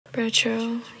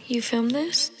Retro, you filmed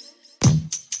this?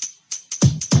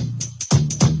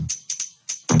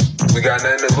 We got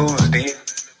nothing to lose, D.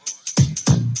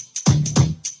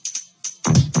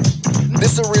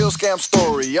 This a real scam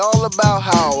story, all about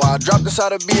how I dropped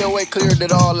inside of BOA, cleared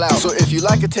it all out. So if you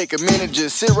like it, take a minute,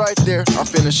 just sit right there. I'm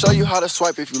finna show you how to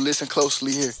swipe if you listen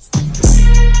closely here.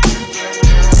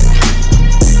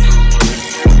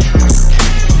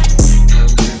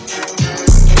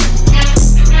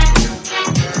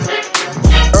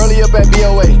 Early up at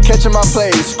BOA, catching my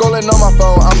plays, scrolling on my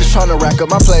phone, I'm just trying to rack up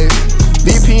my plays.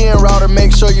 VPN router,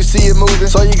 make sure you see it moving,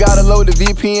 so you gotta load the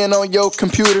VPN on your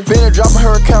computer. Finna drop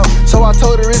her account, so I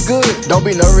told her it's good. Don't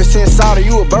be nervous inside or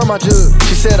you will burn my jug.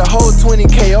 She said a whole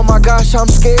 20K, oh my gosh, I'm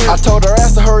scared. I told her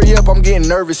ass to hurry up, I'm getting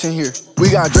nervous in here. We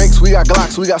got Drakes, we got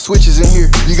Glocks, we got switches in here.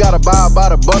 You gotta buy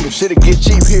by the bundle, shit'll get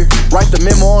cheap here. Write the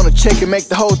memo on the check and make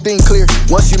the whole thing clear.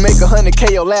 Once you make 100K,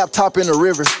 your laptop in the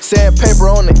river. Sandpaper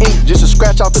on the ink, just to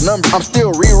scratch out the number. I'm still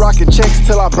re-rocking checks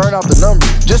till I burn out the number.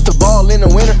 Just to ball in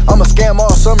the winter, I'ma scam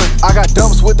all summer. I got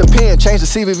dumps with the pen, change the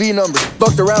CVV number.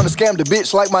 Fucked around and scammed a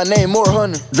bitch like my name more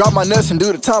Hunter. Drop my nuts and do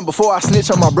the time before I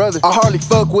snitch on my brother. I hardly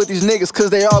fuck with these niggas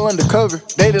cause they all undercover.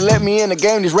 They done let me in the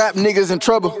game, these rap niggas in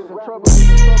trouble.